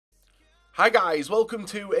Hi guys, welcome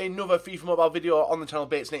to another FIFA Mobile video on the channel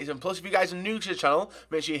Bates Natives. Plus, if you guys are new to the channel,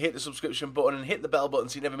 make sure you hit the subscription button and hit the bell button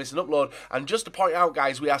so you never miss an upload. And just to point out,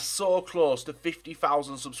 guys, we are so close to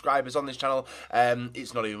 50,000 subscribers on this channel.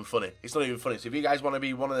 It's not even funny. It's not even funny. So if you guys want to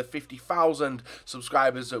be one of the 50,000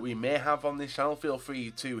 subscribers that we may have on this channel, feel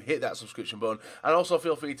free to hit that subscription button. And also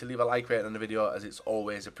feel free to leave a like rating on the video, as it's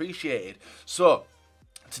always appreciated. So,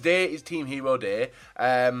 today is Team Hero Day.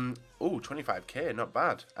 Oh, 25k, not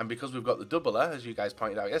bad. And because we've got the doubler, as you guys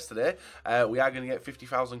pointed out yesterday, we are going to get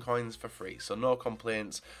 50,000 coins for free. So no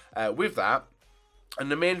complaints with that. And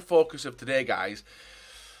the main focus of today, guys,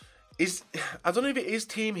 is, I don't know if it is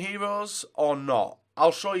Team Heroes or not.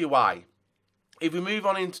 I'll show you why. If we move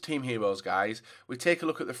on into Team Heroes, guys, we take a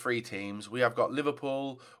look at the three teams. We have got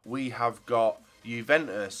Liverpool, we have got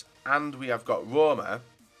Juventus, and we have got Roma.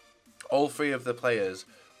 All three of the players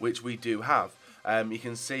which we do have. You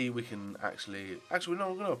can see we can actually no, we're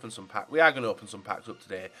going to open some packs. We are going to open some packs up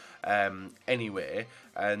today anyway.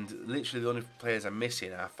 And literally the only players I'm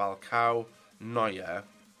missing are Falcao, Neuer,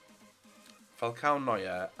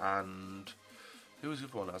 and who was the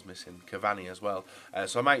other one I was missing? Cavani as well.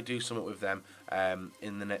 So I might do something with them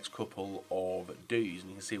in the next couple of days. And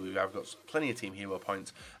you can see we have got plenty of Team Hero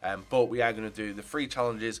points. But we are going to do the free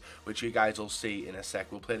challenges, which you guys will see in a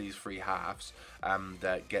sec. We'll play these free halves and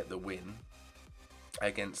get the win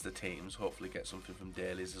against the teams. Hopefully get something from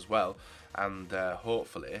dailies as well. And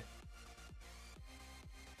hopefully,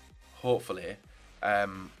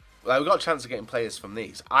 well, we've got a chance of getting players from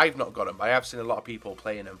these. I've not got them, but I have seen a lot of people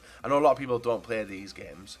playing them. I know a lot of people don't play these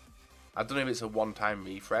games. I don't know if it's a one-time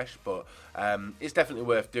refresh, but it's definitely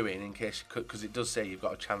worth doing in case, because it does say you've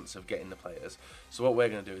got a chance of getting the players. So what we're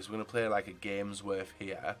going to do is we're going to play like a game's worth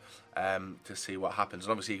here to see what happens.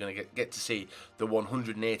 And obviously you're going to get to see the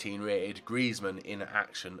 118 rated Griezmann in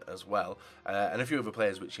action as well, and a few other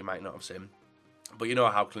players which you might not have seen. But you know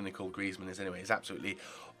how clinical Griezmann is anyway. He's absolutely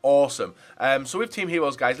awesome. So with Team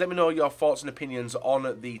Heroes, guys, let me know your thoughts and opinions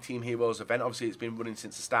on the Team Heroes event. Obviously, it's been running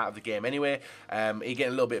since the start of the game anyway. Are you getting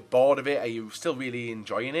a little bit bored of it? Are you still really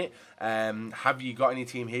enjoying it? Have you got any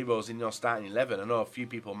Team Heroes in your starting 11? I know a few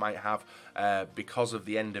people might have because of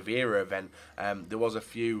the end of era event. There was a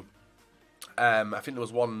few. I think there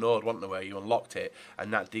was one node, wasn't there, where you unlocked it,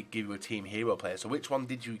 and that did give you a Team Hero player. So which one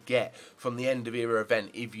did you get from the end of era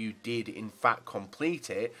event if you did in fact complete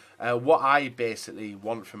it? What I basically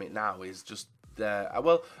want from it now is just the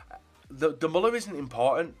Muller isn't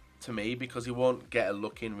important to me because he won't get a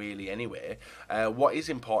look in really anyway. What is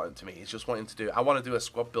important to me is just wanting to do. I want to do a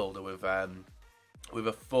squad builder with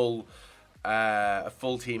a full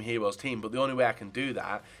Team Heroes team, but the only way I can do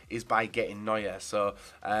that is by getting Neuer. So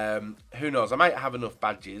who knows, I might have enough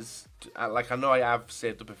badges like I know I have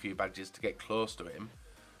saved up a few badges to get close to him,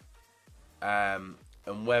 and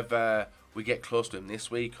whether we get close to him this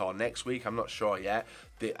week or next week, I'm not sure yet.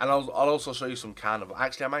 And I'll also show you some Carnival.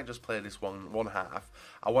 Actually, I might just play this one half.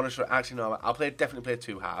 I want to show. Actually, no, I'll definitely play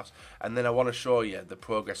 2 halves, and then I want to show you the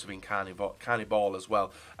progress of in Carnival as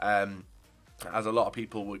well. As a lot of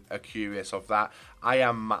people are curious of that. I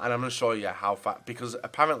am, and I'm going to show you how far, because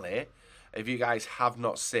apparently, if you guys have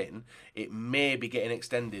not seen, it may be getting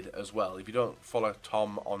extended as well. If you don't follow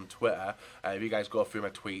Tom on Twitter, if you guys go through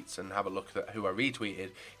my tweets and have a look at who I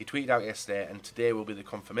retweeted, he tweeted out yesterday, and today will be the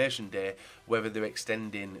confirmation day, whether they're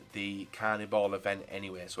extending the Carnival event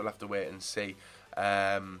anyway. So we'll have to wait and see.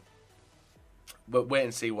 But wait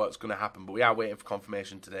and see what's going to happen. But we are waiting for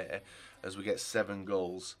confirmation today, as we get 7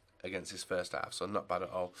 goals against his first half, so not bad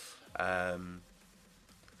at all. No,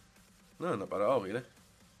 not bad at all, really.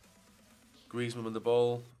 Griezmann with the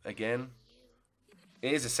ball again.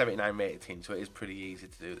 It is a 79 rated team, so it is pretty easy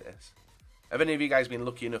to do this. Have any of you guys been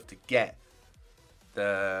lucky enough to get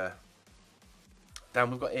the...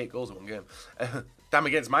 Damn, we've got 8 goals in one game. Damn,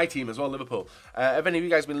 against my team as well, Liverpool. Have any of you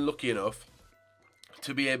guys been lucky enough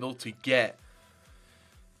to be able to get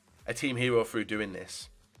a Team Hero through doing this?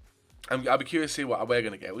 I'll be curious to see what we're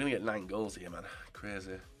going to get. We're going to get 9 goals here, man.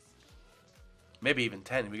 Crazy. Maybe even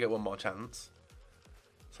 10 if we get one more chance.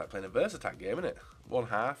 It's like playing a verse attack game, isn't it? One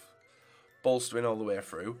half. Bolstering all the way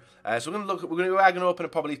through. So we're going to look. We are going to open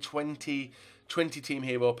probably 20 Team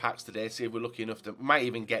Hero packs today. See if we're lucky enough to. We might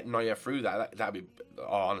even get Neuer through that. That'd be. Oh,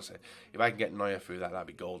 honestly, if I can get Neuer through that, that'd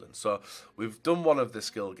be golden. So we've done one of the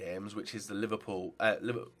skill games, which is the Liverpool.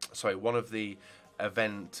 One of the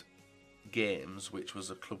event games, which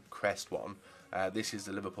was a Club Crest one. This is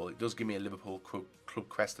the Liverpool. It does give me a Liverpool Club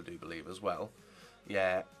Crest, I do believe, as well.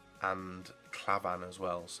 Yeah, and Clavan as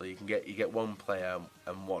well. So you get one player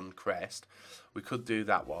and one crest. We could do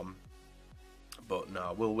that one, but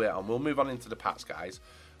no, we'll wait on. We'll move on into the packs, guys.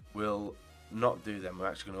 We'll not do them. We're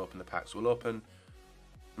actually going to open the packs. We'll open...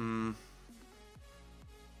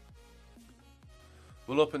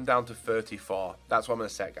 we'll open down to 34. That's what I'm going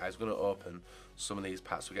to set, guys. We're going to open some of these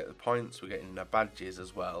packs. We get the points. We're getting the badges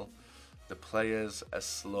as well. The players are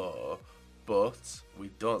slow, but we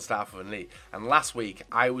don't start off with an elite. And last week,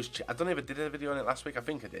 I don't know if I did a video on it last week. I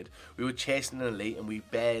think I did. We were chasing an elite, and we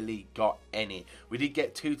barely got any. We did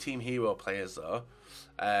get 2 team hero players, though,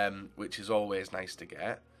 which is always nice to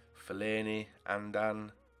get. Fellaini,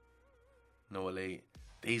 Andan, no elite.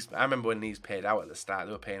 I remember when these paid out at the start,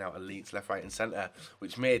 they were paying out elites left, right and centre,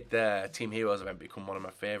 which made the Team Heroes event become one of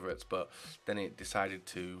my favourites, but then it decided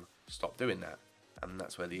to stop doing that, and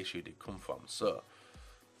that's where the issue did come from. So,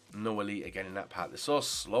 no elite again in that part. They're so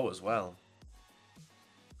slow as well.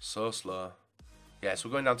 So slow. Yeah, so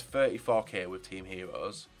we're going down to 34k with Team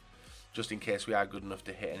Heroes, just in case we are good enough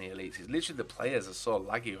to hit any elites. It's literally the players are so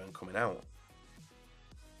laggy when coming out.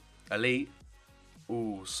 Elite.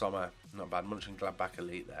 Ooh, Sommer. Not bad. Mönchengladbach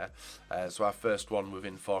elite there. So our first one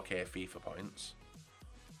within 4k FIFA points.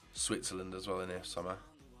 Switzerland as well in here, Sommer.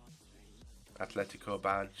 Atletico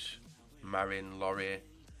badge. Marin, Laurie.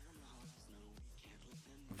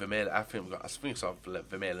 Vermeulen. I think I saw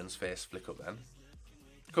Vermeulen's face flick up then.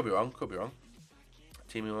 Could be wrong. Could be wrong.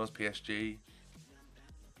 Team Heroes, PSG.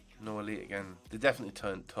 No elite again. They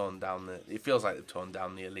definitely toned down the... It feels like they've toned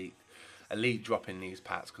down the elite drop in these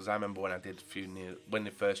packs, because I remember when I did when they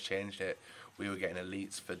first changed it, we were getting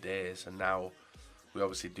elites for days, and now we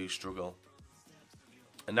obviously do struggle.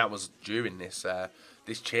 And that was during this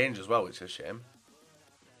this change as well, which is a shame.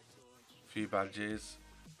 Few badges,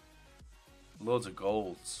 loads of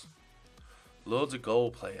golds, loads of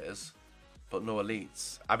gold players, but no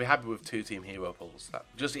elites. I'd be happy with 2 team hero pulls.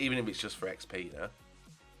 Even if it's just for XP, you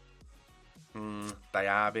know.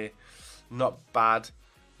 Diaby, not bad.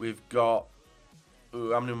 We've got...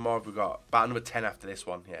 Ooh, how many more have we got? About number 10 after this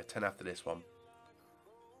one. Yeah, 10 after this one.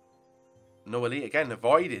 No elite again.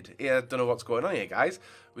 Avoided. Yeah, I don't know what's going on here, guys.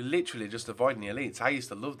 We're literally just avoiding the elites. I used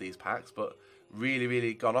to love these packs, but really,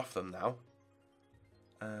 really gone off them now.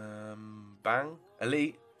 Bang.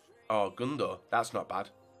 Elite. Oh, Gundo. That's not bad.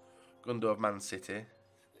 Gundo of Man City.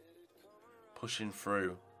 Pushing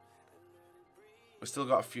through. We've still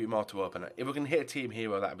got a few more to open. If we can hit a team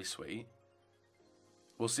hero, that'd be sweet.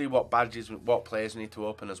 We'll see what badges, what players we need to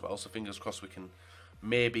open as well. So fingers crossed we can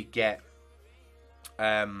maybe get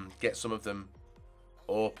some of them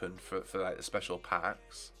open for like the special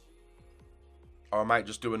packs. Or I might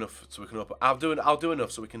just do enough so we can open. I'll do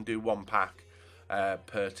enough so we can do 1 pack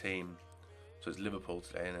per team. So it's Liverpool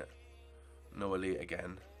today, isn't it? No elite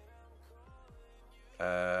again.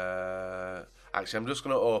 Actually, I'm just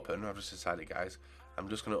going to open. I've just decided, guys. I'm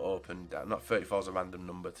just going to open down. Not 34 is a random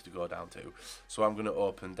number to go down to. So I'm going to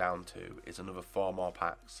open down to is another 4 more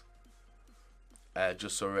packs.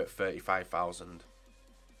 Just so we're at 35,000.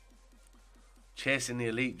 Chasing the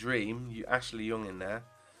elite dream. You Ashley Young in there.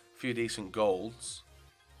 A few decent golds.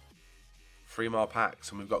 3 more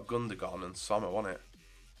packs, and we've got Gundogan and Sommer on it.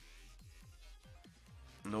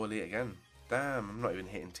 No elite again. Damn, I'm not even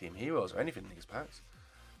hitting team heroes or anything in these packs.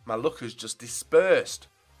 My luck has just dispersed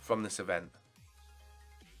from this event.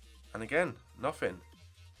 And again, nothing.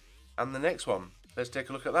 And the next one, let's take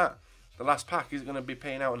a look at that. The last pack, is it going to be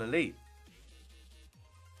paying out an elite?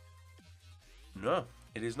 No,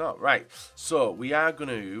 it is not. Right, so we are going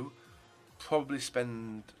to probably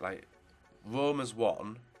spend, like, Roma's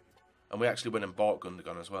 1, and we actually went and bought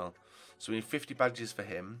Gundogan as well. So we need 50 badges for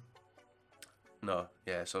him. No,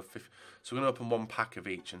 yeah, so we're going to open 1 pack of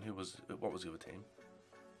each. And what was the other team?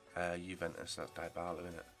 Juventus, that's Dybala,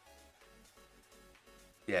 isn't it?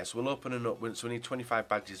 Yeah, so we'll open it up. So we need 25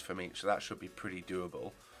 badges from each, so that should be pretty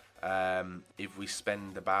doable. If we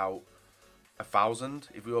spend about 1,000,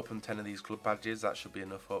 if we open 10 of these club badges, that should be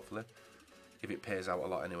enough, hopefully. If it pays out a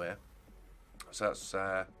lot anyway. So that's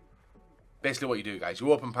basically what you do, guys.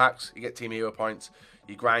 You open packs, you get Team Hero points,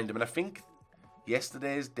 you grind them. And I think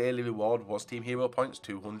yesterday's daily reward was Team Hero points,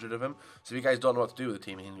 200 of them. So if you guys don't know what to do with the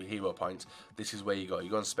Team Hero points, this is where you go.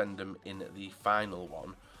 You go and spend them in the final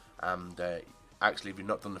one. And actually, if you've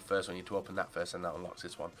not done the first one, you need to open that first, and that unlocks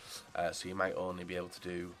this one. So you might only be able to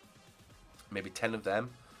do maybe 10 of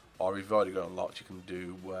them. Or if you've already got unlocked, you can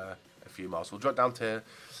do a few more. So we'll drop down to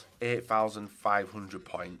 8,500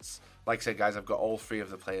 points. Like I said, guys, I've got all 3 of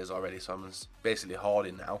the players already, so I'm basically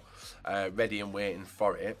hoarding now. Ready and waiting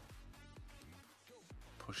for it.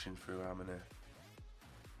 Pushing through how many?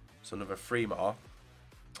 So another 3 more.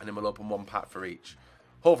 And then we'll open 1 pack for each.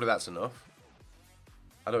 Hopefully that's enough.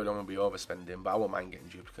 I don't want to be overspending, but I won't mind getting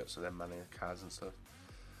duplicates of them money cards and stuff.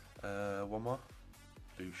 1 more.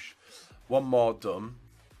 Boosh. 1 more done.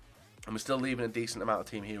 And we're still leaving a decent amount of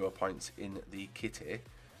Team Hero points in the kitty.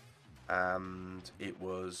 And it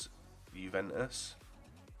was Juventus.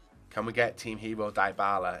 Can we get Team Hero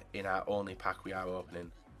Dybala in our only pack we are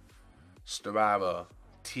opening? Storaro,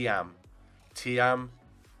 Tiam,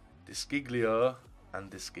 Desciglio, and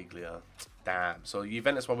Desciglio. Damn. So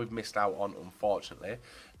Juventus one we've missed out on, unfortunately.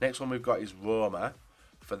 Next one we've got is Roma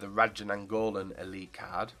for the Radjanangolan Elite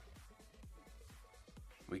card.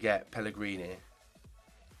 We get Pellegrini.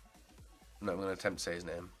 No, I'm going to attempt to say his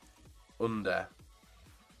name. Under.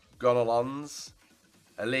 Gonalons.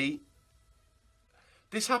 Elite.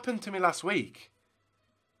 This happened to me last week.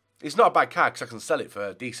 It's not a bad card because I can sell it for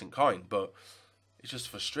a decent coin, but it's just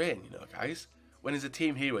frustrating, you know, guys. When it's a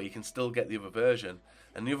Team Hero, you can still get the other version.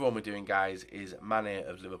 And the other one we're doing, guys, is Mane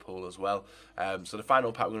of Liverpool as well. So the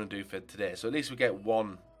final pack we're going to do for today. So at least we get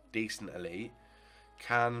one decent Elite.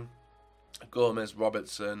 Can, Gomez,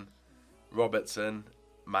 Robertson, Mane.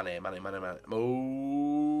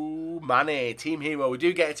 Oh, Mane. Team Hero. We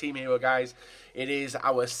do get a Team Hero, guys. It is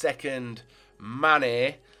our second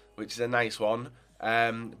Mane, which is a nice one. But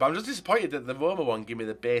I'm just disappointed that the Roma one gave me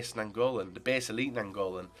the base Nangolan, the base Elite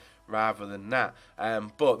Nangolan, rather than that.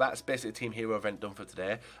 But that's basically a Team Hero event done for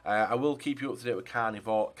today. I will keep you up to date with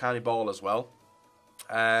Carnivore as well.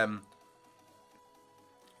 I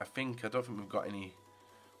don't think we've got any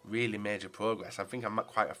really major progress. I think I'm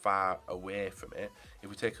quite far away from it. If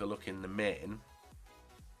we take a look in the main,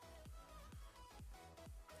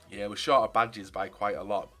 yeah, we're short of badges by quite a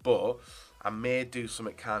lot, but I may do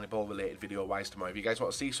something Carnival related video wise tomorrow. If you guys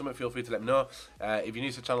want to see something, feel free to let me know. If you're new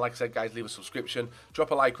to the channel, like I said, guys, leave a subscription, drop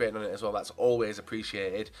a like rating on it as well. That's always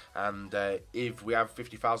appreciated. And if we have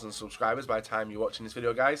 50,000 subscribers by the time you're watching this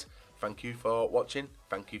video, guys, thank you for watching.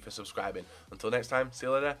 Thank you for subscribing. Until next time, see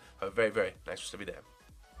you later. Have a very, very nice rest of your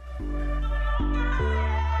day.